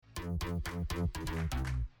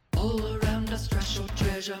All around us, trash or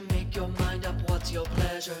treasure. Make your mind up, what's your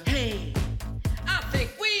pleasure? Hey, I think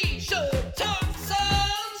we should talk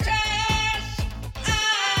some trash.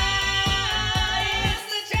 It's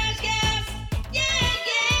the Trash Cast. Yeah.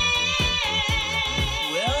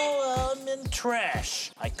 Well, I'm in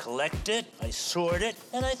trash. I collect it, I sort it,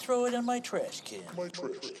 and I throw it in my trash can.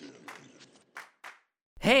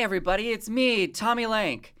 Hey everybody, it's me, Tommy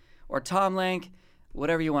Lank, or Tom Lank,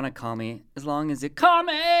 whatever you want to call me, as long as you call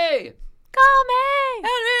me! Call me!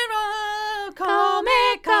 Call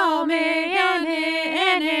me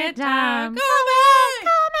anytime. Call me!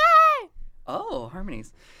 Call me! Oh,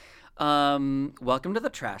 harmonies. Welcome to the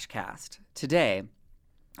Trash Cast. Today,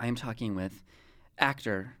 I am talking with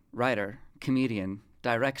actor, writer, comedian,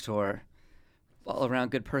 director,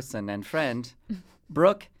 all-around good person and friend,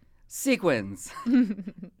 Brooke Sequins.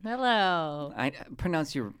 Hello. I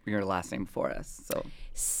pronounce your last name for us, so.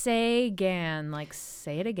 Say again, like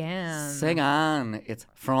say it again. Segan. It's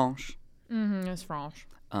French. It's French.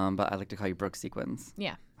 But I like to call you Brooke Sequins.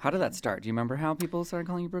 Yeah. How did that start? Do you remember how people started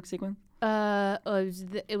calling you Brooke Sequins?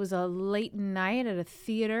 It was a late night at a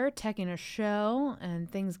theater, taking a show, and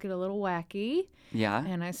things get a little wacky. Yeah.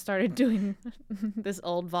 And I started doing this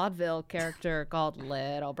old vaudeville character called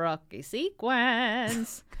Little Brookie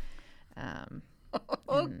Sequins. And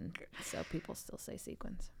so people still say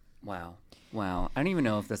sequins. Wow. I don't even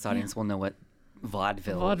know if this audience will know what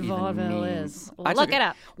vaudeville even Vaudeville means. is. I Look took it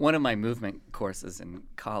up. One of my movement courses in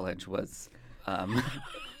college was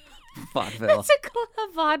vaudeville. It's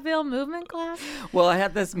a vaudeville movement class? Well, I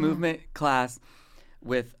had this movement class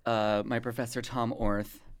with my professor, Tom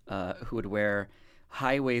Orth, who would wear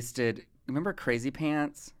high-waisted, remember crazy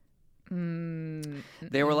pants?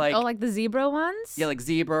 They were like... Oh, like the zebra ones? Yeah, like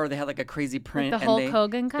zebra, or they had like a crazy print. Like the and Hulk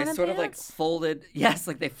Hogan kind they of sort of like pants? folded. Yes,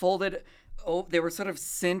 like they folded. Oh, they were sort of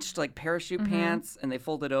cinched like parachute pants, and they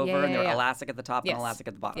folded over, and they were yeah. elastic at the top Yes. and elastic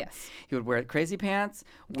at the bottom. Yes. He would wear crazy pants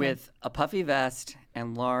with a puffy vest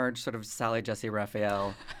and large sort of Sally Jesse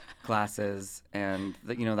Raphael glasses, and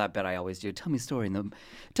that bit I always do. Tell me a story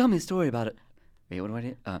about it. Wait, what do I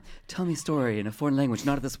do? Tell me a story in a foreign language,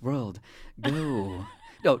 not of this world. Go.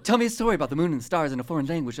 No, tell me a story about the moon and the stars in a foreign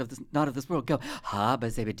language not of this world. Go. Ha ba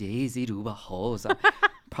zeba daisy do ba hos.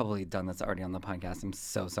 Probably done this already on the podcast. I'm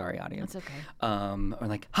so sorry, audience. That's okay. Or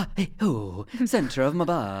like ha hey ho, center of my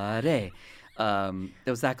body. There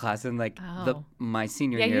was that class in like my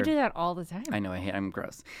senior year. Yeah, you do that all the time. I know I'm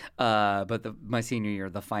gross. But my senior year,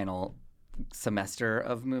 the final semester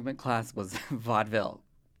of movement class was vaudeville.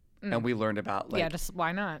 And we learned about just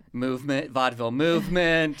why not? vaudeville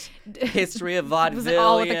movement, history of vaudeville. Was it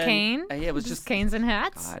all with a cane? Yeah, it was just canes and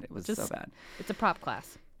hats. God, it was so bad. It's a prop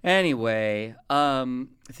class. Anyway,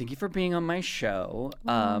 thank you for being on my show.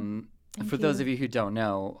 For those of you who don't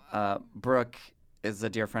know, Brooke is a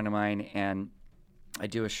dear friend of mine, and I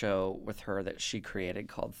do a show with her that she created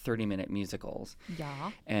called 30-Minute Musicals.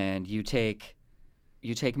 Yeah. And you take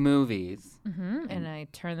movies, And I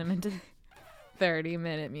turn them into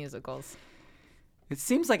 30-minute musicals. It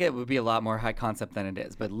seems like it would be a lot more high concept than it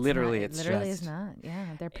is, but literally it's literally just... is not. Yeah,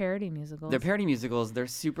 they're parody musicals. They're parody musicals. They're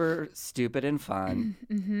super stupid and fun.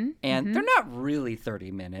 And they're not really 30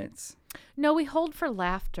 minutes. No, we hold for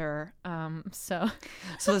laughter. So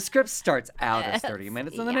the script starts out as 30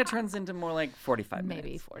 minutes, and then it turns into more like 45 minutes.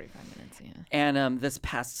 Maybe 45 minutes, yeah. And this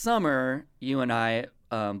past summer, you and I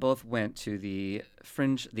both went to the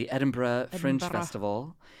Edinburgh Fringe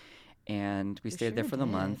Festival. And we stayed there for the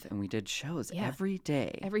month, and we did shows every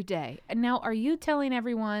day. Every day. And now, are you telling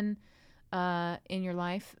everyone in your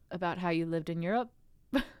life about how you lived in Europe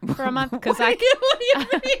for a month? Because what do you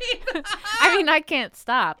mean? I mean, I can't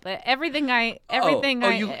stop. Every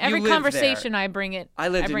conversation there. I bring it. I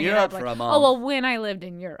lived in Europe for a month. Oh well, when I lived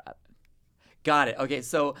in Europe. Got it. Okay,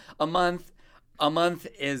 so a month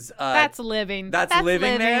is. That's living. That's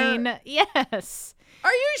living there? Yes.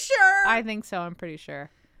 Are you sure? I think so. I'm pretty sure.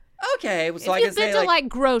 Okay, so if I can say you've been to like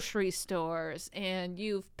grocery stores and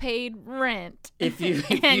you've paid rent, if you've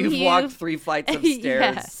walked 3 flights of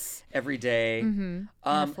stairs every day, in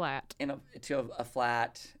a flat, to a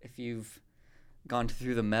flat, if you've gone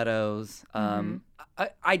through the meadows,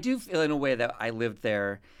 I do feel in a way that I lived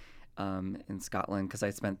there in Scotland because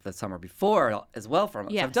I spent the summer before as well for a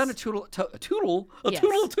month. Yes. So I've done a total of 2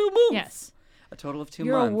 months. Yes, a total of 2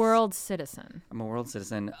 You're months. a world citizen. I'm a world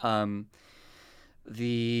citizen.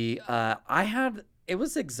 It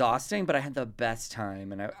was exhausting, but I had the best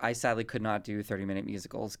time, and I sadly could not do 30-minute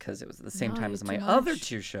musicals because it was at the same time as my other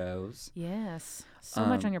 2 shows. Yes, so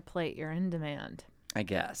much on your plate. You're in demand. I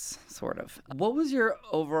guess, sort of. What was your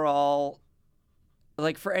overall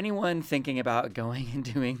like for anyone thinking about going and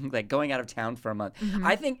doing like going out of town for a month,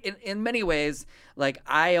 I think in many ways, like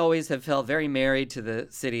I always have felt very married to the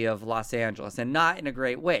city of Los Angeles, and not in a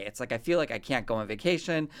great way. It's like I feel like I can't go on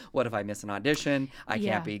vacation. What if I miss an audition? I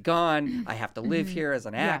Yeah. can't be gone. I have to live here as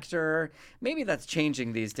an actor. Maybe that's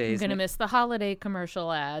changing these I'm days. gonna miss the holiday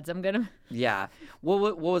commercial ads. I'm gonna. Yeah.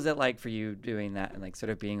 What was it like for you doing that and like sort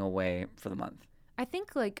of being away for the month? I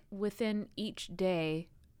think like within each day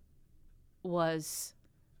was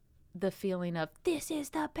the feeling of this is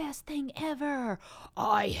the best thing ever.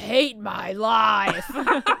 I hate my life.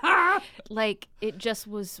 Like it just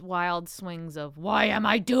was wild swings of why am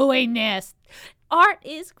I doing this? Art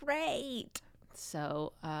is great.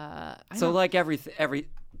 So Like every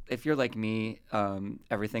if you're like me,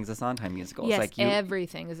 everything's a Sondheim musical. yes, It's like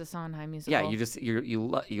everything is a Sondheim musical.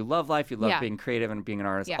 yeah, you love life, you love Yeah. being creative and being an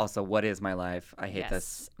artist. Yeah. Also, what is my life? I hate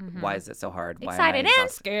this. Why is it so hard? Why am I excited and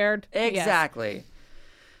exhausted? scared. Yes. Exactly.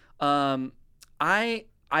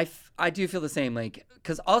 I do feel the same. Like,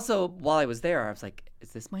 because also while I was there, I was like,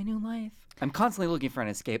 is this my new life? I'm constantly looking for an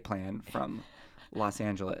escape plan from Los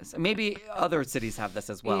Angeles. And maybe other cities have this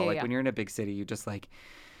as well. Yeah, like yeah. when you're in a big city, you just like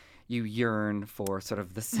you yearn for sort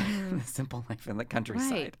of the simple life in the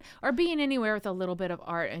countryside. Right. Or being anywhere with a little bit of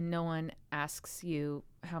art and no one asks you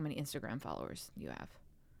how many Instagram followers you have.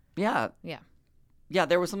 Yeah. Yeah. Yeah,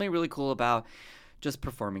 there was something really cool about just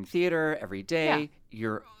performing theater every day. Yeah.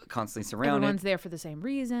 You're constantly surrounded. Everyone's there for the same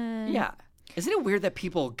reason. Yeah. Isn't it weird that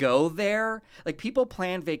people go there? Like people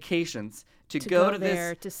plan vacations to go to there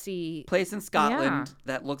this to see. place in Scotland Yeah.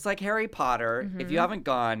 that looks like Harry Potter. If you haven't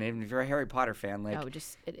gone, and if you're a Harry Potter fan, like Oh, it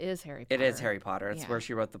is Harry it Potter. is Harry Potter. It's Yeah. where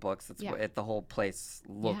she wrote the books. It's Yeah. what the whole place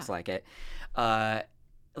looks Yeah. like it.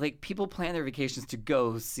 Like people plan their vacations to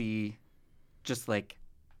go see just like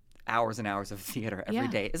hours and hours of theater every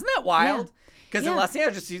day. Yeah. Isn't that wild? Because in Yeah. Los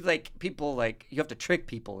Angeles, you you have to trick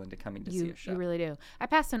people into coming to see a show. You really do. I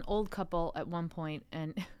passed an old couple at one point,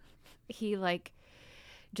 and he like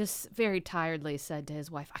just very tiredly said to his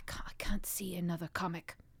wife, I can't see another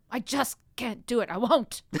comic. I just can't do it. I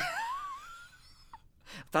won't.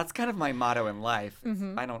 That's kind of my motto in life.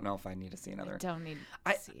 I don't know if I need to see another. Don't need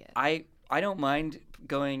to see it. I don't mind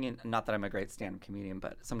going in. Not that I'm a great stand-up comedian,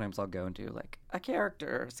 but sometimes I'll go and do like a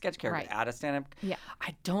sketch character Right. at a stand-up. Yeah.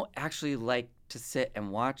 I don't actually like to sit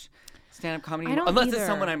and watch stand-up comedy I don't unless it's either.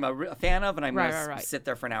 someone I'm a fan of, and I'm Right, gonna right, right. sit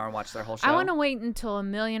there for an hour and watch their whole show. I want to wait until a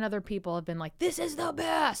million other people have been like, this is the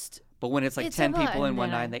best. But when it's like It's 10 a lot, people in and one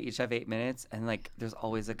then night, I- and they each have 8 minutes, and like there's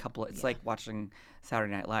always a couple. It's like watching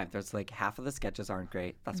Saturday Night Live. There's like half of the sketches aren't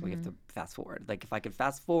great. That's why you have to fast forward. Like if I could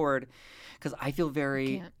fast forward, because I feel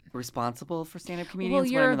very can't. responsible for stand-up comedians Well,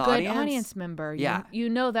 when you're I'm a in the good audience. audience member. Yeah. You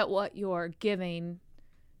know that what you're giving,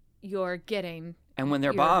 you're getting. And when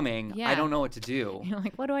they're You're- bombing, I yeah. don't know what to do. You're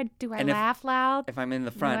like, what do I do? I And if- laugh loud? If I'm in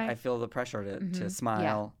the front, Right. I feel the pressure to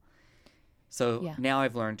smile. So Yeah. now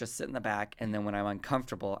I've learned just sit in the back, and then when I'm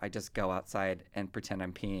uncomfortable, I just go outside and pretend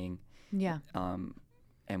I'm peeing, Yeah.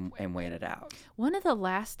 and wait it out. One of the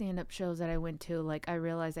last stand-up shows that I went to, like, I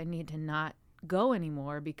realized I need to not go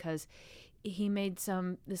anymore because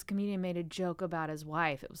this comedian made a joke about his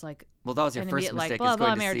wife. It was like, Well, that was your And first immediate, like, mistake. blah, is going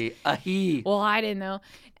blah, to marriage. see a he. well, I didn't know,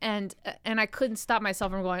 and I couldn't stop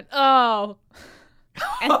myself from going, oh.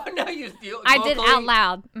 And Oh no, you I did vocally- out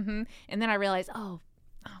loud, and then I realized, oh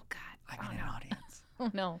God, I'm in an audience. oh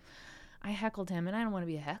no, I heckled him, and I don't want to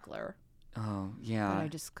be a heckler, Oh but yeah. I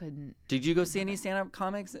just couldn't. Did you go see any stand-up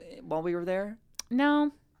comics while we were there?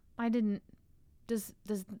 No, I didn't. Does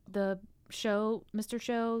the show, Mr.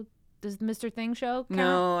 Show, does the Mr. Thing show count?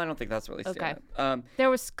 No, I don't think that's really Okay. stand-up. There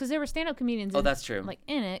were stand-up comedians. Oh, in, that's true. Like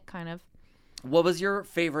in it, kind of. What was your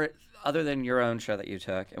favorite, other than your own show that you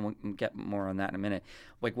took, and we'll get more on that in a minute,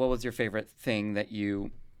 like what was your favorite thing that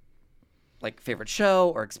you, like favorite show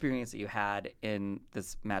or experience that you had in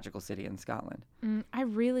this magical city in Scotland? I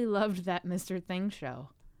really loved that Mr. Thing show.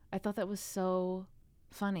 I thought that was so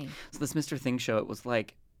funny. So this Mr. Thing show, it was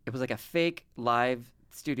like a fake live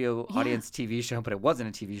studio audience TV show, but it wasn't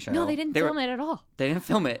a TV show. No, they didn't film it at all. They didn't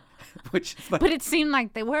film it, which is like, But it seemed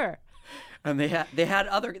like they were. and they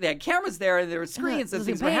had cameras there, and there were screens, and There's a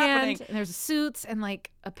things were happening. band, and there's suits and like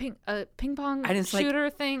a ping pong And it's like- shooter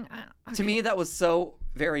thing. To me, that was so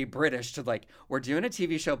very British to like, we're doing a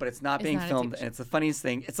TV show, but it's not being not a filmed, TV show. and it's the funniest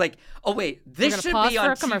thing. It's like, oh wait, this gonna should pause be for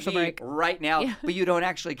on a commercial TV break. right now, Yeah. but you don't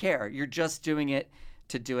actually care. You're just doing it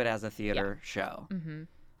to do it as a theater show. Mm-hmm.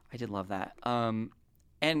 I did love that.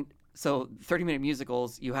 And so 30-minute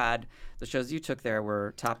musicals, you had the shows you took there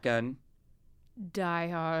were Top Gun, Die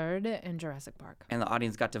Hard and Jurassic Park. and the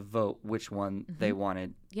audience got to vote which one they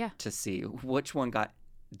wanted Yeah. to see. Which one got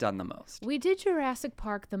done the most? We did Jurassic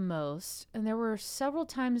Park the most, and there were several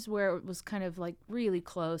times where it was kind of like really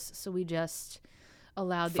close, so we just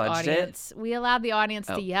allowed the Fudged it? audience. We allowed the audience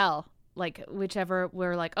Oh. to yell, like whichever.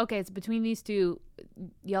 We're like, okay, it's between these two.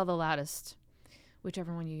 Yell the loudest.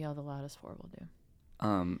 Whichever one you yell the loudest for, we'll do.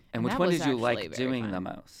 And And which that one was did you actually like very doing fun. the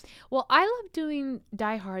most? Well, I love doing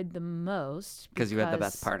Die Hard the most Because you had the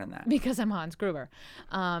best part in that. Because I'm Hans Gruber.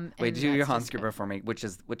 Wait, and do your that's Hans just good. Gruber for me. What's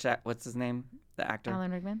his name? The actor?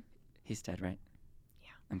 Alan Rickman. He's dead, right? Yeah.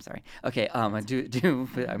 I'm sorry. Okay. I don't know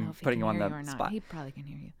I'm if he putting can you on hear the or not. spot. He probably can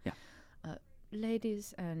hear you. Yeah.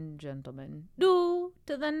 Ladies and gentlemen, due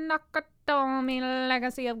to the Nakatomi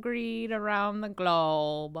legacy of greed around the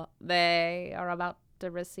globe, they are about to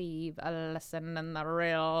receive a lesson in the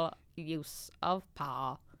real use of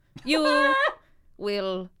power. You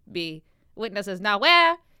will be witnesses. Now,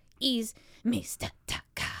 where is Mr.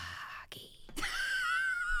 Takagi?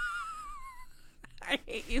 I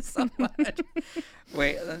hate you so much.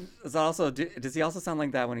 Wait, is that also, does he also sound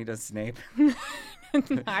like that when he does Snape?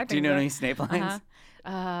 I Do you think know so. any Snape lines?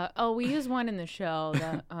 Oh, we use one in the show.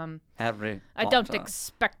 The, Harry I don't Potter.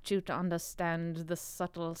 expect you to understand the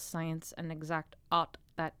subtle science and exact art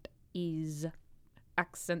that is.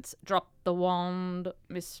 Accents, drop the wand,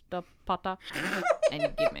 Mr. Potter, and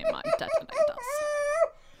give me my detonators.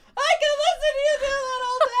 I can listen to you do that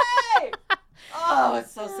all day. Oh,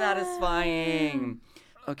 it's so satisfying.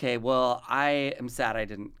 Okay, well, I am sad I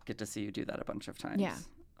didn't get to see you do that a bunch of times. Yeah.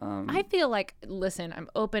 I feel like, listen, I'm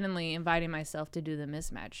openly inviting myself to do the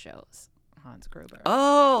mismatch shows, Hans Gruber.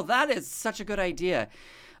 Oh, that is such a good idea.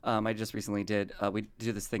 I just recently did. We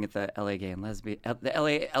do this thing at the LA Gay and Lesbian, the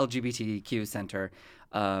LA LGBTQ Center,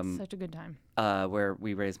 Such a good time. where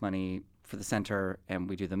we raise money for the center, and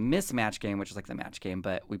we do the mismatch game, which is like the match game,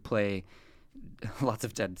 but we play lots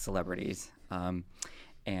of dead celebrities,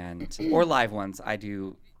 and or live ones. I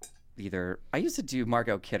used to do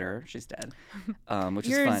Margot Kidder. She's dead, which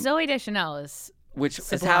Your is fun. Zoe Deschanel is Which is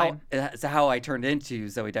sublime. how I turned into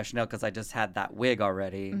Zoe Deschanel, because I just had that wig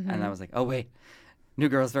already, and I was like, oh wait, New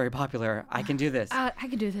Girl's very popular. I can do this. I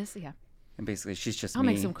could do this, yeah. And basically, she's just I'll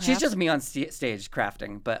me. make some She's crafts. just me on stage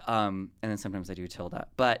crafting. But and then sometimes I do Tilda.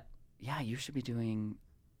 But yeah, you should be doing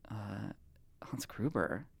Hans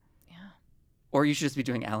Gruber. Yeah. Or you should just be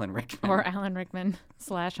doing Alan Rickman. Or Alan Rickman /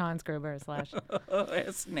 Hans Gruber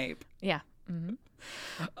 / Snape. yeah. hmm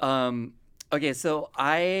Okay, so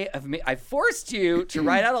I forced you to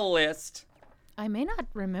write out a list. I may not have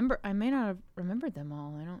remembered them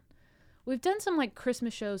all. I don't. We've done some like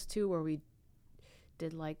Christmas shows too, where we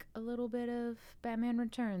did like a little bit of Batman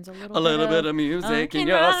Returns, a little bit of music in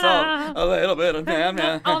your song, a little bit of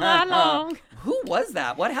all night long. Who was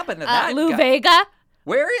that? What happened to that Lou guy? Vega.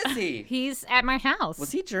 Where is he? He's at my house.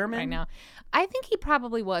 Was he German? right now? I think he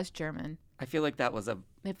probably was German. I feel like that was a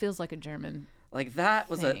It feels like a German thing.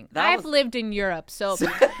 thing. I've lived in Europe, so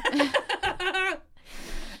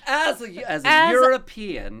as a As-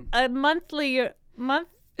 European. a month.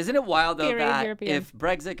 Isn't it wild though Period, that European. if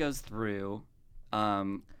Brexit goes through,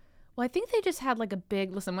 Well, I think they just had like a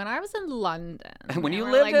big listen. When I was in London, When they you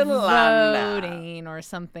were, lived like, in London. voting or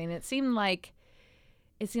something, it seemed like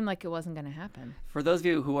it wasn't going to happen. for those of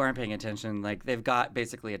you who aren't paying attention, like they've got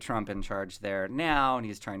basically a Trump in charge there now, and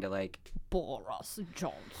he's trying to like Boris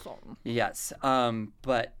Johnson. yes,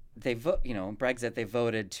 but they Brexit. They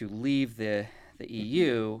voted to leave the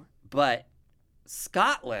EU, but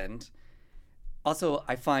Scotland. Also,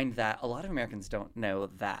 I find that a lot of Americans don't know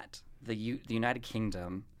that the United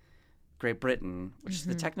Kingdom, Great Britain, which is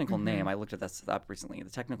the technical name, I looked at this up recently, the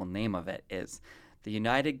technical name of it is the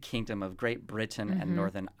United Kingdom of Great Britain and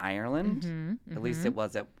Northern Ireland. At least it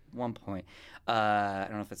was at one point. I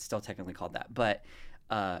don't know if it's still technically called that, but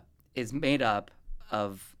is made up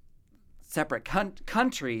of separate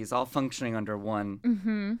countries all functioning under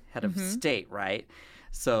one head of state, right?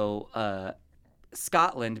 So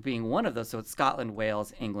Scotland being one of those, so it's Scotland,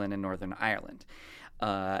 Wales, England, and Northern Ireland.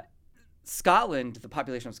 Scotland, the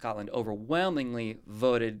population of Scotland overwhelmingly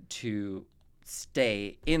voted to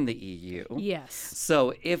stay in the EU. Yes.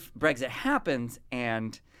 So if Brexit happens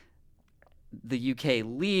and the UK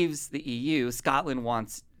leaves the EU, Scotland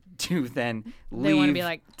wants to then leave. They want to be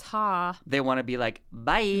like ta. They want to be like,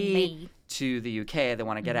 bye, Bye. to the UK. They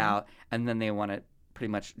want to get out, and then they want to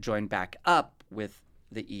pretty much join back up with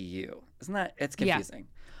the EU. Isn't that? It's Yeah. confusing.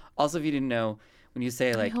 Also, if you didn't know, when you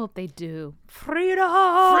say I like hope they do. Freedom.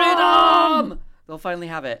 freedom, they'll finally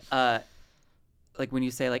have it. Like when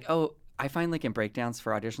you say like, oh, I find like in breakdowns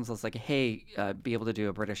for auditions, it's like, hey, be able to do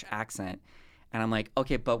a British accent, and I'm like,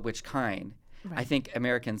 okay, but which kind? I think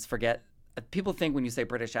Americans forget. People think when you say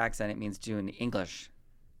British accent, it means doing English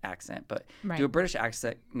accent, but Right. do a British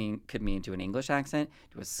accent could mean do an English accent,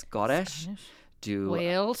 do a Scottish, do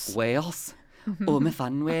Wales. Wales. Oh, my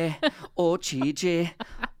fun way. Oh, Chi.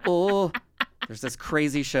 Oh, there's this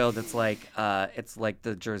crazy show that's like it's like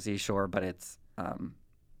the Jersey Shore, but it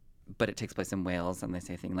takes place in Wales, and they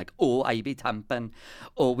say a thing like, "Oh, I be tamping.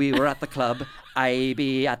 Oh, we were at the club. I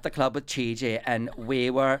be at the club with Chi, and we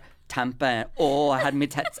were tamping. Oh, I had my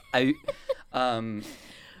tits out."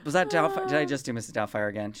 Was that Doubtfire? Did I just do Mrs. Doubtfire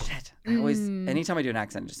again? Shit. I always, anytime I do an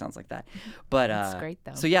accent, it just sounds like that. But That's great,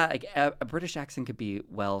 though. So yeah, like, a British accent could be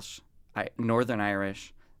Welsh, Northern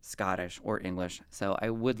Irish, Scottish, or English. So I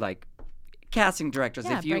would like casting directors,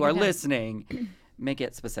 Yeah, if you break it are down. listening, make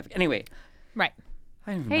it specific. Anyway, Right.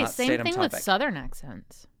 I have Hey, not same stayed on thing with topic. Southern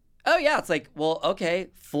accents. Oh yeah, it's like, well, okay,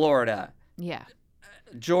 Florida, Yeah.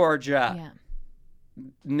 Georgia, Yeah.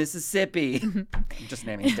 Mississippi. I'm just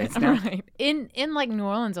naming states now. Right. In like New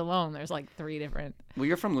Orleans alone, there's like 3 different. Well,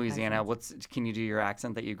 you're from Louisiana. Can you do your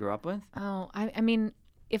accent that you grew up with? Oh, I mean,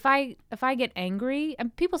 if I get angry,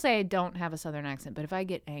 and people say I don't have a Southern accent, but if I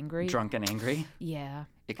get angry, Drunk and angry. yeah,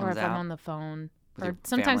 It or comes if I'm out on the phone, with or your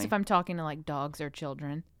sometimes family. if I'm talking to like dogs or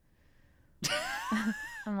children,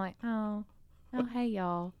 I'm like, oh, hey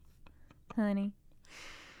y'all, honey,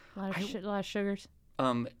 a lot of sugars.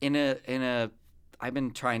 I've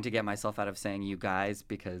been trying to get myself out of saying "you guys"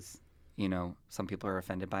 because some people are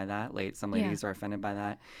offended by that. Some Yeah. ladies are offended by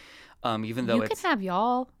that. Even though You it's can have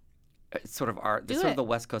y'all. sort of Do sort of it. the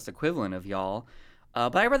West Coast equivalent of y'all.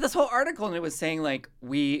 But I read this whole article and it was saying like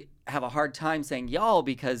we have a hard time saying y'all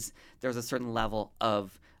because there's a certain level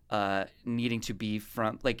of needing to be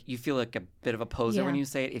from, like, you feel like a bit of a poser when Yeah. you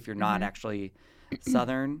say it if you're not actually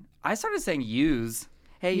Southern. I started saying yous.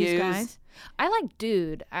 Hey, Use yous. guys. I like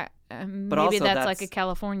dude. Maybe also that's like that's- a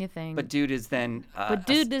California thing. But dude is then But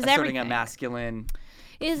dude is asserting a everything. masculine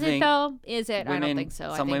is thing. it though? Is it? I Women, don't think so.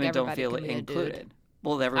 some I think women don't everybody feel can be a dude. included.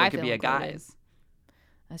 Well, everyone I could feel be a included. guys.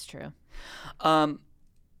 That's true.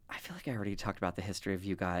 I feel like I already talked about the history of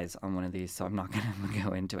you guys on one of these, so I'm not going to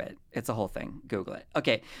go into it. It's a whole thing. Google it.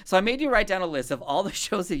 Okay, so I made you write down a list of all the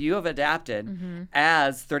shows that you have adapted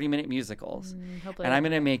as 30-minute musicals. Hopefully. And I'm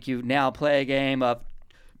going to make you now play a game of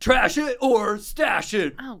trash it or stash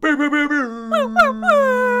it. Oh.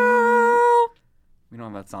 We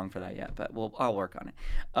don't have a song for that yet, but I'll work on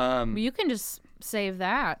it. You can just save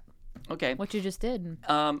that. Okay. What you just did.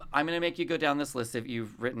 I'm going to make you go down this list that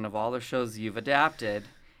you've written of all the shows you've adapted.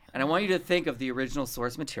 And I want you to think of the original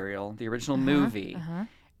source material, the original movie.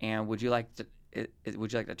 And would you like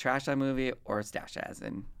to trash that movie or stash it as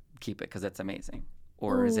and keep it because it's amazing?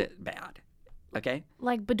 Or is Ooh. it bad? Okay?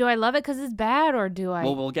 Like, but do I love it because it's bad, or do I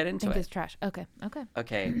Well, we'll get into think it. it's trash? Okay.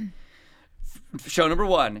 Okay. Show number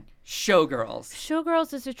 1, Showgirls.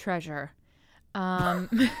 Showgirls is a treasure.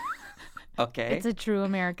 Okay. It's a true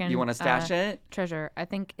American. You want to stash it? Treasure. I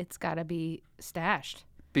think it's got to be stashed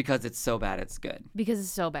Because it's so bad it's good. because it's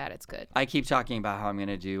so bad it's good. I keep talking about how I'm going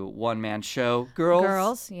to do one-man show.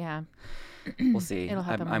 Girls. Yeah. We'll see. It'll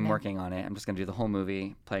happen one I'm day. working on it. I'm just going to do the whole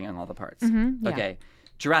movie, playing on all the parts. yeah. Okay.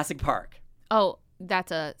 Jurassic Park. Oh,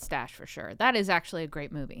 that's a stash for sure. That is actually a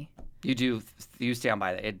great movie. You stand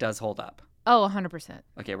by that. It does hold up. Oh, 100%.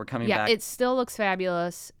 Okay, we're coming Yeah, back. it still looks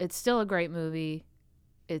fabulous. It's still a great movie.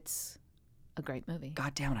 It's a great movie.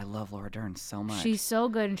 God damn it, I love Laura Dern so much. She's so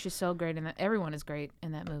good and she's so great in that. Everyone is great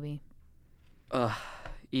in that movie.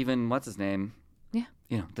 Even what's his name? Yeah.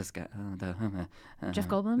 You know, this guy. Jeff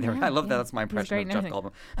Goldblum? There- Yeah, I love that. yeah. That's my He was impression of great Jeff in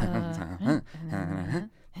Goldblum.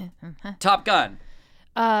 Top Gun.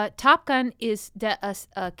 Top Gun is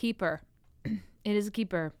a keeper. It is a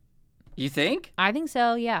keeper. You think? I think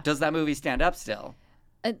so, yeah. Does that movie stand up still?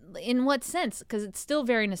 In what sense? Because it's still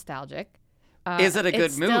very nostalgic. Is it a good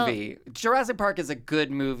it's still- movie? Jurassic Park is a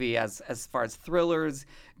good movie as far as thrillers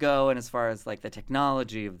go, and as far as like the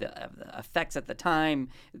technology of the effects at the time.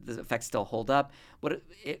 The effects still hold up.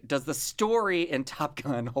 Does the story in Top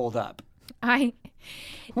Gun hold up? What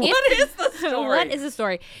is the story? What is the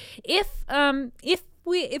story? If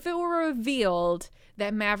it were revealed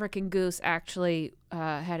that Maverick and Goose actually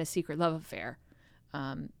had a secret love affair,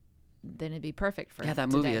 then it'd be perfect for Yeah, that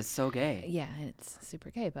movie today. is so gay. Yeah, it's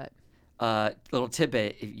super gay, but Little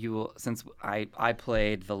tidbit: since I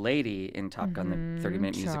played the lady in Top Gun, the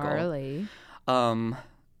 30-minute musical. Charlie,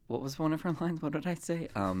 What was one of her lines? What did I say?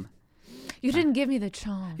 you didn't give me the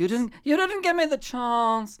chance. You didn't give me the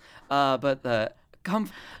chance. But the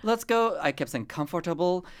let's go. I kept saying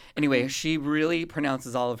comfortable. Anyway, she really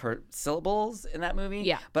pronounces all of her syllables in that movie.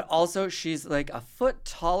 Yeah. But also, she's like a foot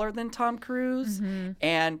taller than Tom Cruise,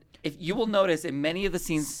 and if you will notice in many of the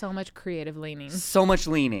scenes, So much creative leaning. so much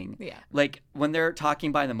leaning. Yeah. Like when they're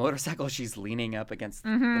talking by the motorcycle, she's leaning up against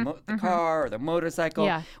the car or the motorcycle.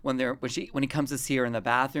 Yeah. When he comes to see her in the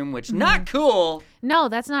bathroom, which not cool. No,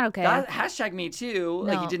 that's not okay. That hashtag me too.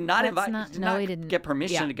 Like No, he did not that's invite. not- He did no, not he didn't. get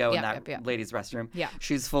permission Yeah, to go in yeah, that yeah. ladies' restroom. Yeah.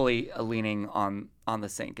 She's fully leaning on the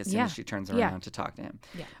sink as soon Yeah. as she turns Yeah. around to talk to him.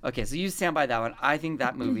 Yeah. Okay, so you stand by that one. I think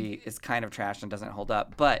that movie is kind of trash and doesn't hold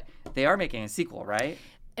up, but they are making a sequel, right?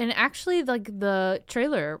 And actually, like the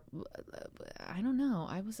trailer, I don't know.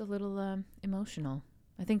 I was a little emotional.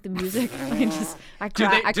 I think the music. I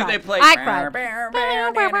cried. Do they play? I cried.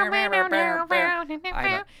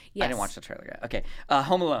 I didn't watch the trailer yet. Okay,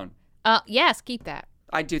 Home Alone. Yes, keep that.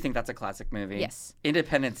 I do think that's a classic movie. Yes.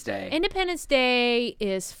 Independence Day. Independence Day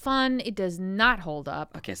is fun. It does not hold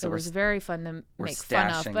up. Okay, so it was very fun to make fun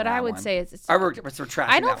of. stashing But that I would one. say it's we're trashing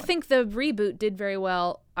I that don't one. think the reboot did very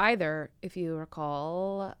well either. If you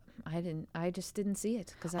recall, I just didn't see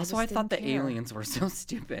it because Also, I thought the aliens were so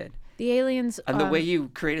stupid. The aliens. And the way you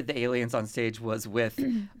created the aliens on stage was with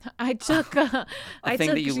I took I thing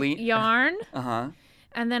took that you lean- yarn. Uh-huh.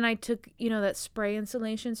 And then I took, that spray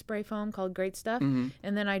insulation, spray foam called Great Stuff, Mm-hmm.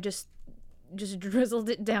 and then I just drizzled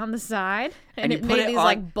it down the side, and you it put made it these on-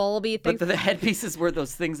 like bulby But things. the headpieces were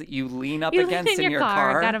those things that you lean up You against in in your your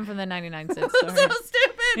car. car. Got them from the 99-cent store. So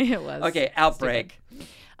stupid. It was. Okay, Outbreak.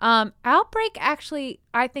 Outbreak actually,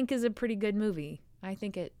 I think, is a pretty good movie. I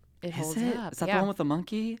think it Is holds it? up. Is that yeah. the one with the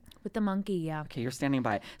monkey? With the monkey? Yeah. Okay, you're standing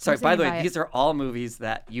by it. Sorry, by the standing way, by it. these are all movies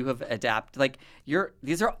that you have adapted. Like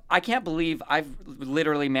I can't believe I've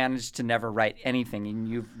literally managed to never write anything, and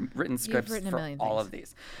you've written scripts written a for million all things. of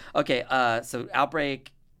these. Okay, so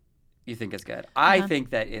Outbreak, you think is good. I Uh-huh.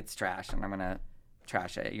 think that it's trash, and I'm gonna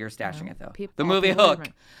trash it. You're stashing it though. The All movie people are Hook.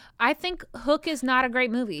 different. I think Hook is not a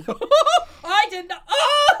great movie. I did not.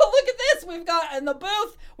 Oh, look at this. We've got in the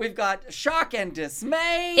booth. We've got shock and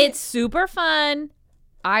dismay. It's super fun.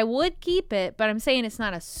 I would keep it, but I'm saying it's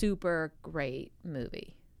not a super great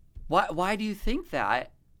movie. Why do you think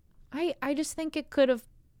that? I just think it could have.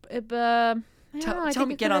 I don't know, I Tell think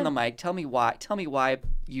me, it get on could've- the mic. Tell me why. Tell me why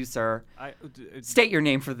you, sir. It's- State your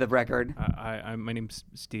name for the record. my name's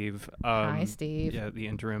Steve. Hi, Steve. Yeah, the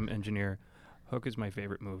interim engineer. Hook is my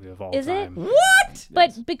favorite movie of all Is it? time. What?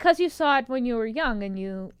 But because you saw it when you were young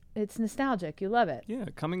and it's nostalgic, you love it. Yeah,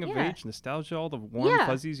 coming of Yeah. age, nostalgia, all the warm Yeah.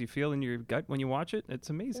 fuzzies you feel in your gut when you watch it. It's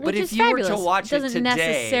amazing. But Which if is you were to fabulous. watch it doesn't today-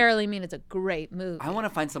 necessarily mean it's a great movie. I want to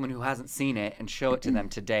find someone who hasn't seen it and show it to them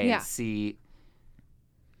today Yeah. and see.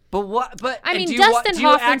 But what? But I mean, do you wa- Dustin do you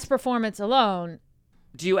Hoffman's act- performance alone.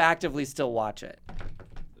 Do you actively still watch it?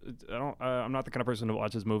 I don't. I'm not the kind of person who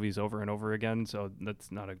watches movies over and over again, so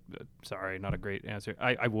that's not not a great answer.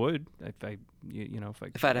 I would if I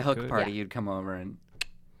If I had a Hook could. party, you'd come over and.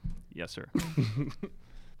 Yes, sir.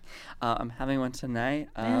 I'm having one tonight.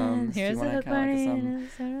 And so you here's wanna the Hook kinda party. get and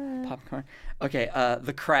some it's- popcorn. Okay,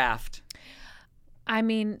 The Craft. I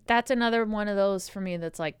mean, that's another one of those for me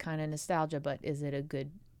that's like kind of nostalgia, but is it a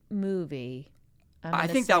good movie? I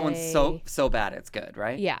think that one's so bad it's good,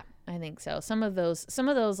 right? Yeah, I think so. Some of those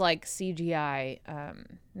like CGI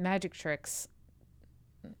magic tricks,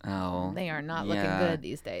 Oh. they are not yeah. looking good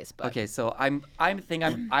these days. But Okay, so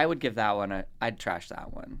I would give that one I'd trash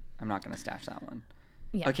that one. I'm not gonna stash that one.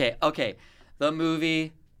 Yeah. Okay. The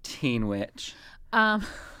movie Teen Witch.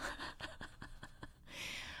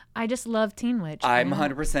 I just love Teen Witch. I'm I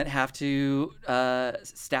 100% have to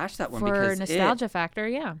stash that one for because nostalgia factor.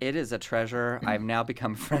 Yeah. it is a treasure. I've now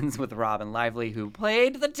become friends with Robin Lively, who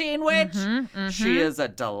played the Teen Witch. She is a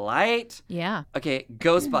delight. Yeah. Okay,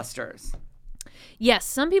 Ghostbusters. Yes.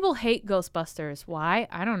 Some people hate Ghostbusters. Why?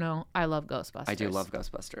 I don't know. I love Ghostbusters. I do love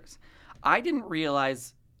Ghostbusters. I didn't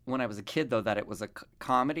realize when I was a kid though that it was a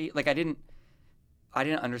comedy. Like I didn't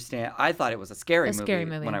understand. I thought it was a scary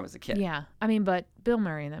movie when I was a kid. Yeah. I mean, but Bill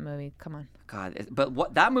Murray in that movie. Come on. God, but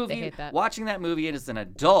what that movie? hate that. Watching that movie as an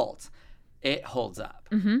adult, it holds up.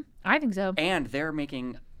 I think so. And they're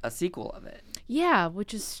making a sequel of it. Yeah,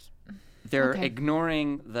 which is They're Okay.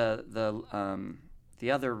 ignoring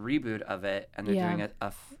the other reboot of it, and they're Yeah. doing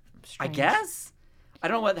I strange. guess. I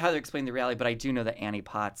don't know how to explain the reality, but I do know that Annie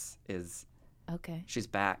Potts Okay. she's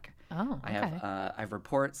back. Oh, okay. I have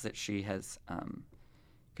reports that she has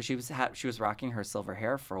because she was rocking her silver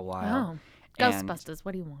hair for a while. Oh. and, Ghostbusters,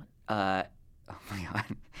 what do you want? oh my god.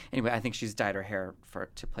 Anyway, I think she's dyed her hair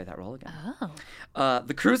to play that role again. Oh.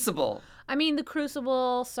 The Crucible. I mean, The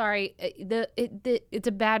Crucible, sorry. It's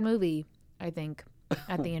a bad movie, I think,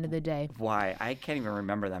 at the end of the day. Why? I can't even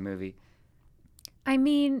remember that movie. I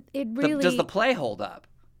mean, it really... Does the play hold up?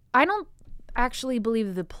 I don't actually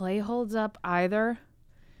believe the play holds up either.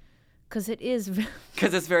 because it is.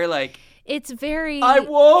 Because it's very like, It's very. I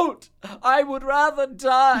won't. I would rather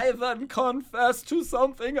die than confess to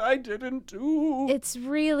something I didn't do. It's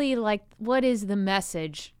really like, what is the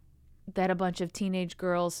message that a bunch of teenage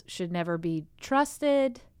girls should never be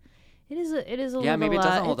trusted? It is a little. Yeah, maybe it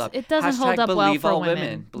doesn't hold up. It doesn't hold Hashtag up well believe for all women.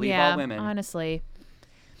 women. Believe yeah, all women. honestly,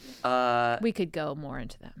 we could go more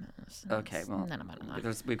into that. Okay, well, No.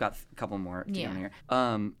 we've got a couple more to get on Yeah.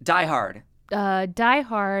 here. Die Hard. Die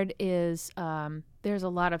Hard is there's a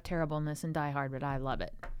lot of terribleness in Die Hard, but I love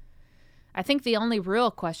it. I think the only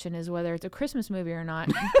real question is whether it's a Christmas movie or not.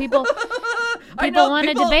 People want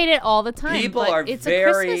to debate it all the time. people but are it's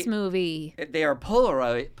very- a Christmas movie. They are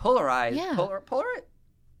polarized. Yeah.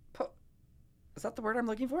 Is that the word I'm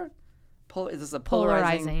looking for? Is this a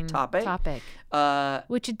polarizing topic?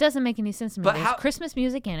 Which it doesn't make any sense to me. But There's how- Christmas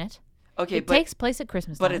music in it. Okay, It but takes place at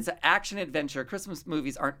Christmas but time. it's an action adventure. Christmas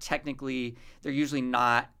movies aren't technically. They're usually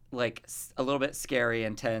not like a little bit scary,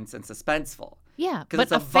 intense, and suspenseful. yeah,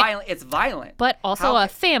 Because it's violent. It's violent. But also How a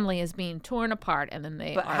family is being torn apart, and then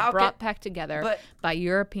they But are how brought can- back together but- by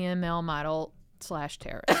European male model /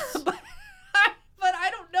 terrorists. but I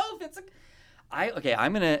don't know if it's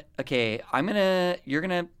you're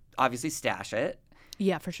gonna obviously stash it.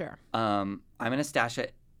 Yeah, for sure. I'm gonna stash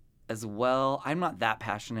it as well. I'm not that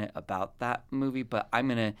passionate about that movie, but I'm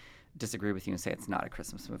gonna disagree with you and say it's not a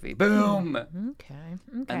Christmas movie. Boom. Okay.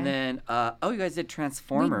 And then you guys did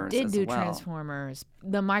Transformers We did as do well. Transformers.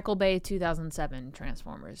 The Michael Bay 2007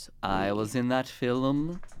 Transformers. I was in that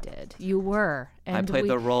film. Did. You were. And played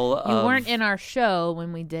the role You of- weren't in our show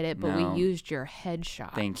when we did it, but No. we used your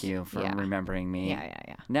headshot. Thank you for Yeah. remembering me.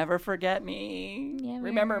 Yeah. Never forget me. Never.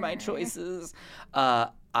 Remember my choices.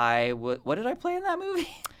 What did I play in that movie?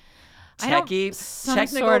 I don't- Techie, some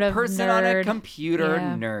technical sort of person on a nerd. computer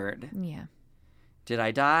Yeah. nerd. Yeah. Did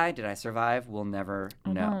I die? Did I survive? We'll never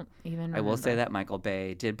I know. don't even remember. I will say that Michael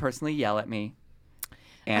Bay did personally yell at me.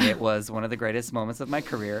 And it was one of the greatest moments of my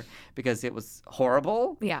career because it was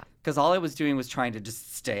horrible. Yeah. Because all I was doing was trying to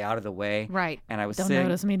just stay out of the way. Right. And I was Don't sitting.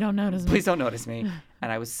 notice me. Don't notice me. Please don't notice me.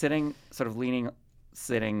 And I was sitting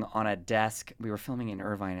on a desk. We were filming in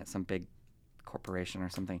Irvine at some big corporation or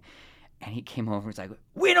something. And he came over and was like,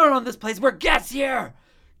 "We don't own this place. We're guests here.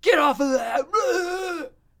 Get off of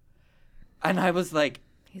that." And I was like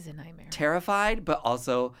He's a nightmare. terrified, but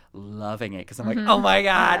also loving it because I'm like, oh my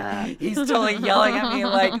God, he's totally yelling at me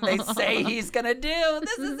like they say he's going to do.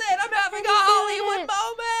 This is it. I'm having a Hollywood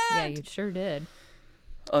moment. Yeah, you sure did.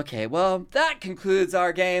 Okay, well, that concludes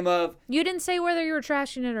our game of. You didn't say whether you were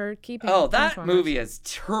trashing it or keeping Oh, that Transformers. movie is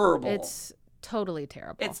terrible. It's totally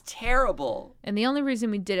terrible. It's terrible. And the only reason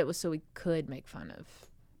we did it was so we could make fun of.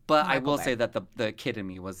 But I Michael will Bay. say that the kid in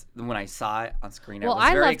me was, when I saw it on screen, Well, I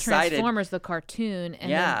was very love excited. Transformers the cartoon, and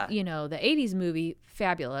Yeah. then, the '80s movie,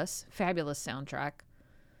 fabulous soundtrack.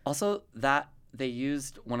 Also, that they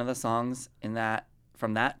used one of the songs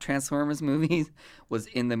from that Transformers movie was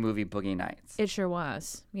in the movie Boogie Nights. It sure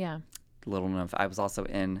was. Yeah. Little enough. I was also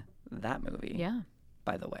in that movie. Yeah.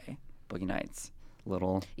 By the way, Boogie Nights.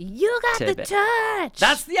 Little. You got tidbit. the touch.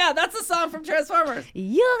 That's the song from Transformers.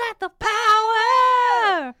 You got the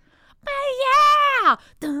power. Yeah.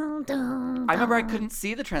 Dun, dun, I remember I dun. couldn't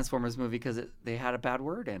see the Transformers movie because they had a bad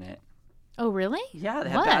word in it. Oh, really? Yeah, they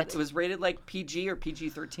had What? bad. It was rated like PG or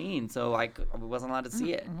PG-13, so I wasn't allowed to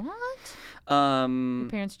see it. What? Um,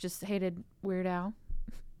 Parents just hated Weird Al.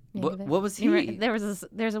 what was You he?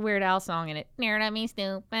 There's a Weird Al song in it. Nerd at me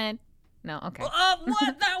stupid. No, okay.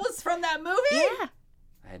 What? That was from that movie? Yeah.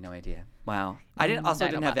 I had no idea. Wow. I didn't have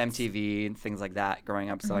Dinobots. MTV and things like that growing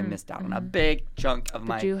up, so I missed out on a big chunk of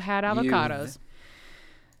my But you had avocados. youth.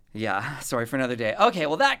 Yeah, sorry for another day. Okay,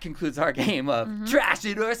 well that concludes our game of Trash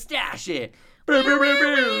It or Stash It.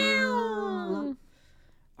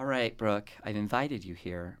 All right, Brooke, I've invited you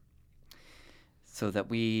here so that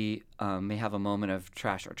we may have a moment of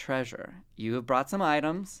trash or treasure. You have brought some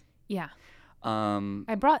items. Yeah. Oh,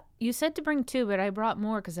 You said to bring 2, but I brought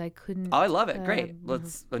more because I couldn't. I love it. Great.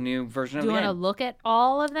 Let's a new version of Do you the want to game. look at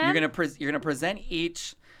all of them? You're gonna present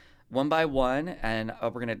each one by one, and we're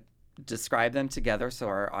gonna describe them together so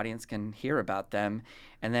our audience can hear about them,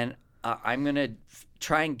 and then I'm gonna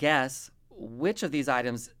try and guess which of these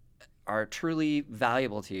items are truly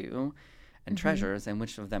valuable to you and treasures, and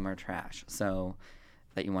which of them are trash. So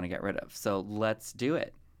that you want to get rid of. So let's do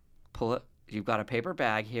it. Pull it. You've got a paper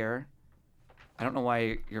bag here. I don't know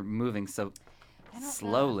why you're moving so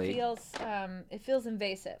slowly. It feels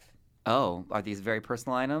invasive. Oh, are these very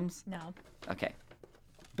personal items? No. Okay.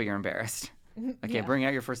 But you're embarrassed. Okay, Yeah. bring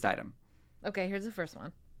out your first item. Okay, here's the first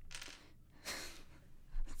one.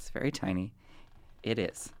 It's very tiny. It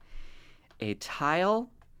is a tile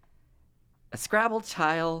a Scrabble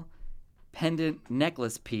tile pendant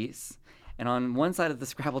necklace piece. And on one side of the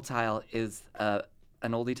Scrabble tile is an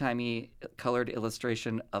oldie-timey colored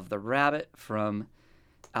illustration of the rabbit from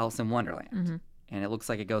Alice in Wonderland. And it looks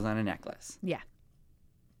like it goes on a necklace. Yeah.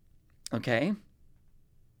 Okay.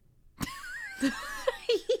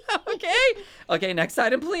 Okay, next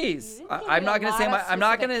item, please. I'm not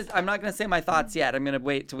gonna say my thoughts yet. I'm gonna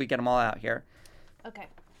wait till we get them all out here. Okay.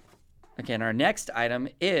 Okay, and our next item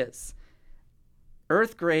is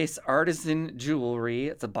Earth Grace Artisan Jewelry.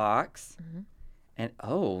 It's a box. And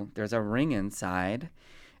there's a ring inside.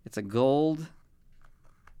 It's a gold.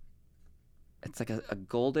 It's like a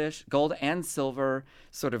goldish, gold and silver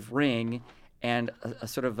sort of ring, and a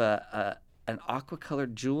sort of an aqua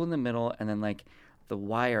colored jewel in the middle, and then like the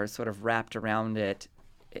wire sort of wrapped around it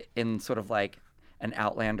in sort of like an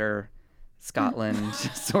Outlander Scotland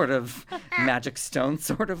sort of magic stone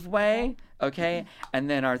sort of way. Okay. And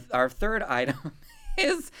then our third item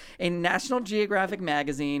is a National Geographic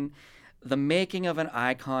magazine, The Making of an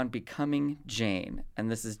Icon, Becoming Jane. And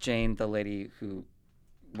this is Jane, the lady who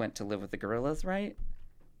went to live with the gorillas, right?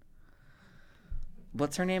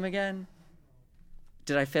 What's her name again?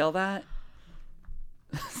 Did I fail that?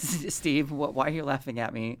 Steve, why are you laughing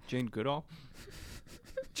at me? Jane Goodall.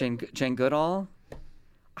 Jane Goodall?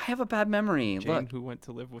 I have a bad memory. Jane Look, who went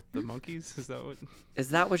to live with the monkeys? is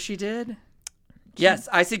that what she did? Yes,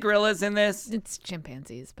 I see gorillas in this. It's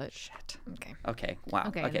chimpanzees, but Shit. okay. Okay, wow.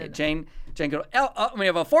 Okay, Okay, no. Jane Goodall. We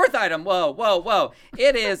have a fourth item. Whoa.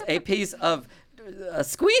 It is a piece of a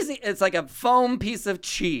squeezy. It's like a foam piece of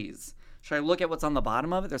cheese. Should I look at what's on the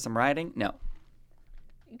bottom of it? There's some writing? No.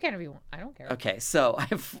 You can if you want. I don't care. Okay, so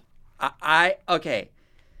okay.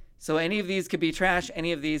 So any of these could be trash.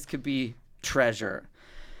 Any of these could be treasure.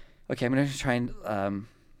 Okay, I'm gonna try and.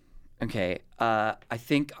 I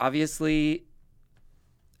think obviously.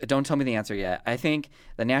 Don't tell me the answer yet. I think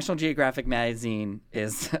the National Geographic magazine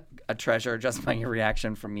is a treasure just by your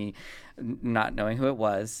reaction from me not knowing who it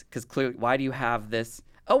was. Because clearly, why do you have this?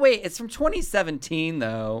 Oh wait, it's from 2017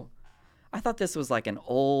 though. I thought this was like an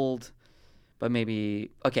old. But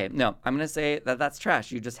maybe, okay, no, I'm going to say that that's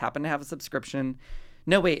trash. You just happen to have a subscription.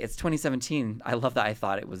 No, wait, it's 2017. I love that I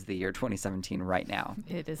thought it was the year 2017 right now.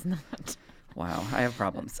 It is not. Wow, I have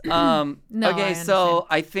problems. No, okay, I so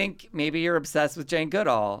I think maybe you're obsessed with Jane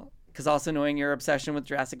Goodall. Because also knowing your obsession with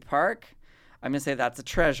Jurassic Park, I'm going to say that's a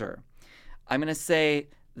treasure. I'm going to say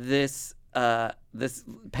this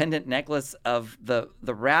pendant necklace of the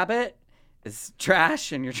rabbit is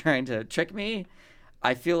trash and you're trying to trick me.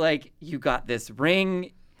 I feel like you got this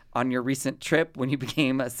ring on your recent trip when you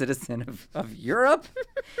became a citizen of Europe.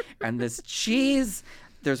 And this cheese,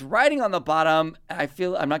 there's writing on the bottom. I'm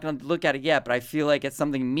not going to look at it yet, but I feel like it's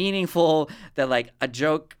something meaningful, that like a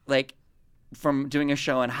joke, like from doing a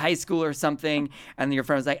show in high school or something, and your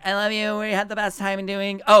friend was like, I love you, we had the best time in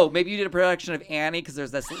doing. Oh, maybe you did a production of Annie, because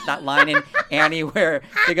there's that line in Annie where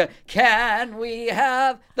they go, can we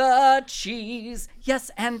have the cheese?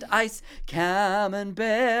 Yes, and ice,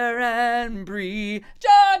 camembert and brie,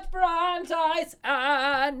 Judge Brandeis,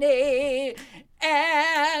 Annie,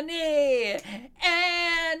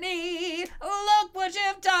 look what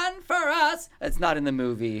you've done for us. It's not in the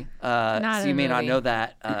movie, so you may not know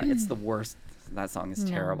that. It's the worst. That song is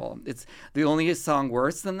terrible. It's the only song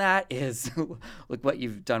worse than that is "Look What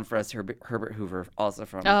You've Done for Us," Herbert Hoover, also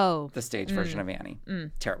from the stage version of Annie.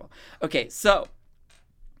 Terrible. Okay, so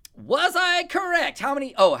was I correct? How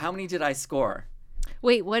many did I score?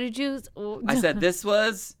 Wait, what did you? I said this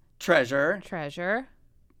was treasure. Treasure.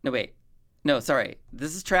 No, wait. No, sorry.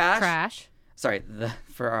 This is trash. Trash. Sorry,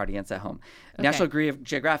 for our audience at home. National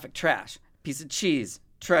Geographic, trash. Piece of cheese,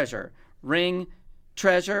 treasure. Ring,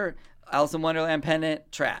 treasure. Alice in Wonderland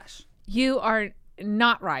pendant, trash. You are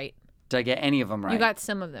not right. Did I get any of them right? You got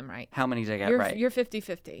some of them right. How many did I get right? You're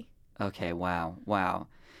 50-50. Okay, wow.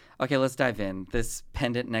 Okay, let's dive in. This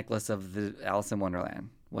pendant necklace of the Alice in Wonderland,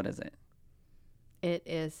 what is it? It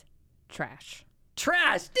is trash.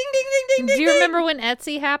 Trash! Ding, ding, ding, ding, ding. Do you remember when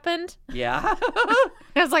Etsy happened? Yeah. I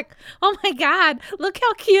was like, oh my God, look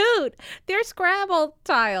how cute. They're Scrabble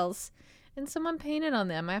tiles. And someone painted on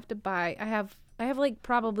them. I have like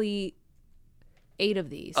probably 8 of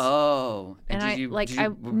these. Oh. And I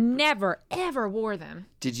never, ever wore them.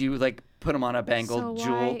 Did you like put them on a bangle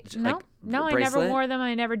jewel? No, I never wore them.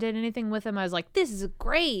 I never did anything with them. I was like, this is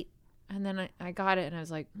great. And then I got it and I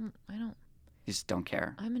was like, I don't. You just don't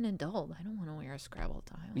care. I'm an adult. I don't want to wear a Scrabble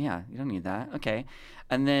tile. Yeah, you don't need that. Okay.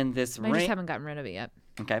 And then this ring. I just haven't gotten rid of it yet.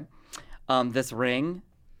 Okay. This ring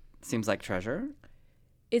seems like treasure.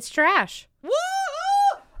 It's trash. Woo!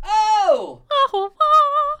 Oh! Oh,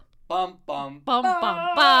 Bum, bum, bum,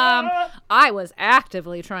 bum, bum. I was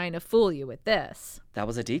actively trying to fool you with this. That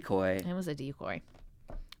was a decoy. It was a decoy.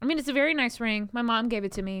 I mean, it's a very nice ring. My mom gave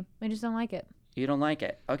it to me. I just don't like it. You don't like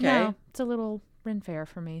it. Okay. No, it's a little Ren Fair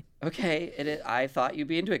for me. Okay. I thought you'd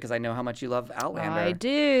be into it because I know how much you love Outlander. I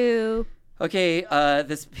do. Okay.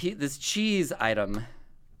 This cheese item.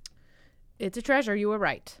 It's a treasure. You were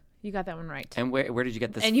right. You got that one right. And where did you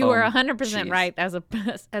get this? And you were foam 100% cheese? right as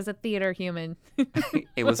a theater human.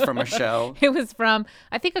 It was from a show. It was from,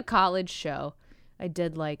 I think, a college show. I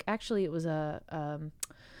did actually it was I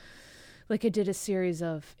did a series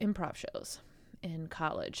of improv shows in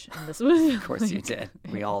college. And this was Of course you did.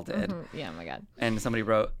 We all did. Yeah, oh my God. And somebody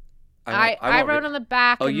wrote. I won't wrote read- on the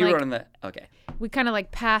back. Oh, and, you wrote on the. Okay. We kind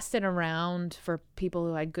of passed it around for people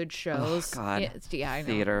who had good shows. Oh, God. Yeah, I know.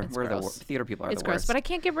 Theater. It's We're gross. theater people are It's the gross, worst. but I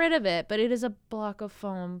can't get rid of it. But it is a block of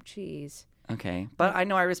foam cheese. Okay, but I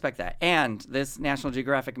know I respect that. And this National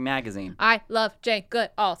Geographic magazine. I love Jane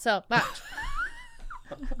Goodall so much.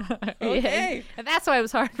 Okay. And that's why it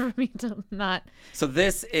was hard for me to not So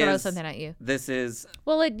this throw is something at you. This is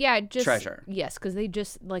Well, just treasure. Yes, because they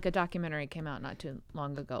just a documentary came out not too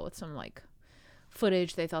long ago with some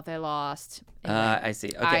footage they thought they lost. Anyway, I see.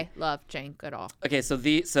 Okay. I love Jane Goodall. Okay,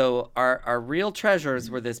 so our real treasures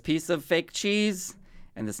were this piece of fake cheese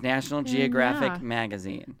and this National Geographic yeah.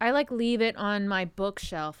 magazine. I leave it on my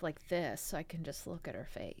bookshelf like this so I can just look at her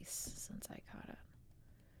face since I caught it.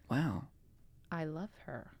 Wow. I love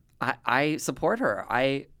her. I support her.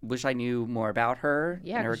 I wish I knew more about her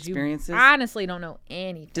Yeah, and her 'cause you experiences. honestly don't know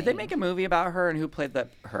anything. Did they make a movie about her and who played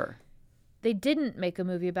her? They didn't make a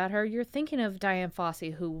movie about her. You're thinking of Diane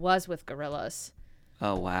Fossey, who was with Gorillaz.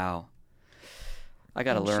 Oh, wow. I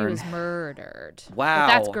got to and learn. She was murdered. Wow.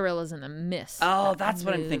 But that's Gorillaz in the Mist. Oh, that that's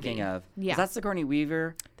what I'm movie. thinking of. Yeah. Is that Sigourney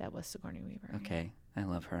Weaver? That was Sigourney Weaver. Okay. I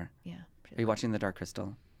love her. Yeah. Are you watching The Dark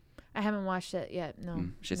Crystal? I haven't watched it yet. No.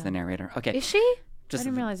 She's no. the narrator. Okay. Is she? Just I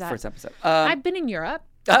didn't the realize that. First episode. I've been in Europe.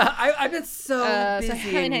 I've been so busy so I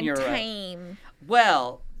haven't in had Europe. time.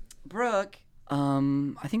 Well, Brooke,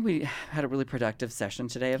 I think we had a really productive session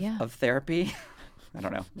today Yeah. of therapy. I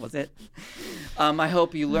don't know. Was it? I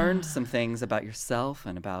hope you learned some things about yourself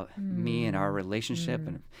and about me and our relationship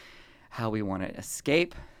and how we want to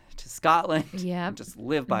escape to Scotland. Yep. And just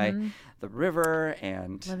live by the river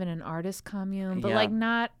and Live in an artist commune, but Yeah.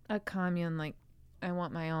 not a commune. I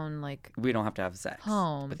want my own we don't have to have sex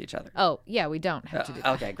home with each other. Oh yeah, we don't have to do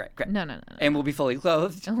that. Okay, great. No. And we'll be fully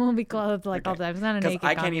clothed. We'll be clothed all the time. It's not a Because naked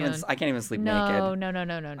I commune. can't even sleep No.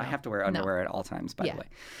 naked. I have to wear underwear at all times, by Yeah. the way.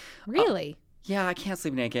 Really? Yeah, I can't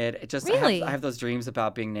sleep naked. It just Really? I have those dreams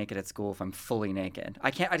about being naked at school if I'm fully naked.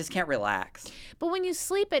 I just can't relax. But when you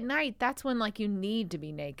sleep at night, that's when you need to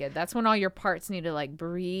be naked. That's when all your parts need to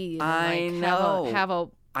breathe. I And, know. Have a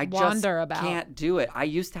I wander just about. can't do it. I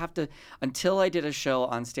used to have to until I did a show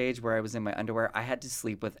on stage where I was in my underwear. I had to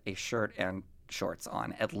sleep with a shirt and shorts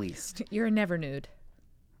on at least. You're a never nude.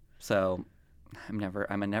 So I'm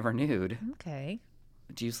a never nude. Okay.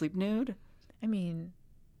 Do you sleep nude? I mean,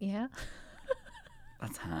 yeah.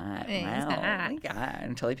 That's hot. It's Wow. hot. Oh my God.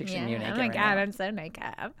 I'm totally picturing you naked Oh my right God, now. I'm so naked.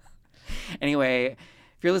 Anyway,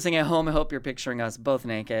 if you're listening at home, I hope you're picturing us both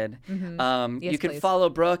naked. Yes, you can please. follow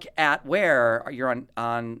Brooke at where? You're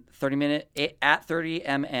on 30 at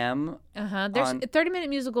 30mm. There's On- 30-minute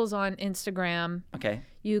musicals on Instagram. Okay.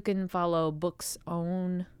 You can follow Books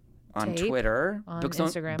Own On Tape Twitter. on Books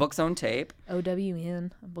Instagram. Books Own Tape.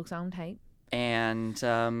 OWN, Books Own Tape. And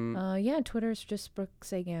Twitter's just Brooke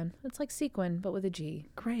Sagan. It's like Sequin, but with a G.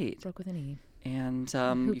 great. Brooke with an E. And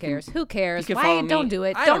Who you cares? Can, Who cares? you can follow Why? me- Don't do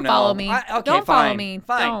it. I Don't don't follow know. me. Okay, don't follow fine, me.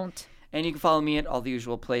 fine. Don't. And you can follow me at all the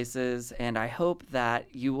usual places. And I hope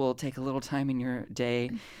that you will take a little time in your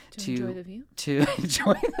day To enjoy the view? To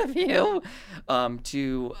enjoy the view.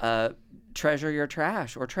 To treasure your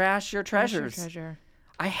trash or trash your treasures. Treasure.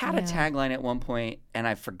 I had a tagline at one point and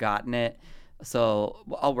I've forgotten it. So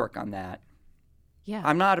I'll work on that. Yeah.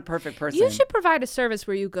 I'm not a perfect person. You should provide a service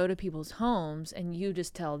where you go to people's homes and you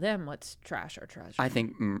just tell them what's trash or treasure. I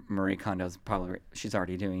think Marie Kondo's she's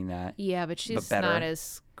already doing that. Yeah, but she's better. not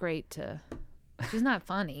as great to. She's not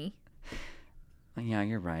funny. Yeah,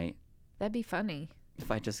 you're right. That'd be funny.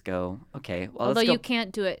 If I just go, okay, well, Although let's go. you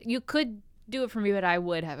can't do it. You could do it for me, but I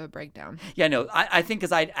would have a breakdown. Yeah, no, I think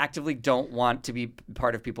because I actively don't want to be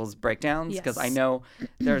part of people's breakdowns because I Yes. know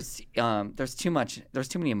there's too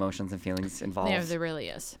many emotions and feelings involved. There really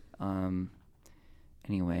is.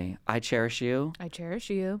 Anyway, I cherish you. I cherish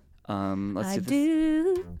you. Let's I do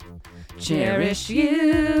this. do Cherish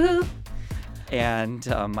you. And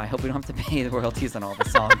I hope we don't have to pay the royalties on all the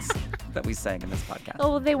songs that we sang in this podcast. Oh,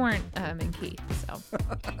 well, they weren't in key, so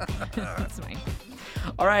that's fine.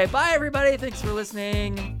 All right, bye everybody. Thanks for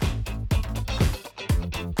listening.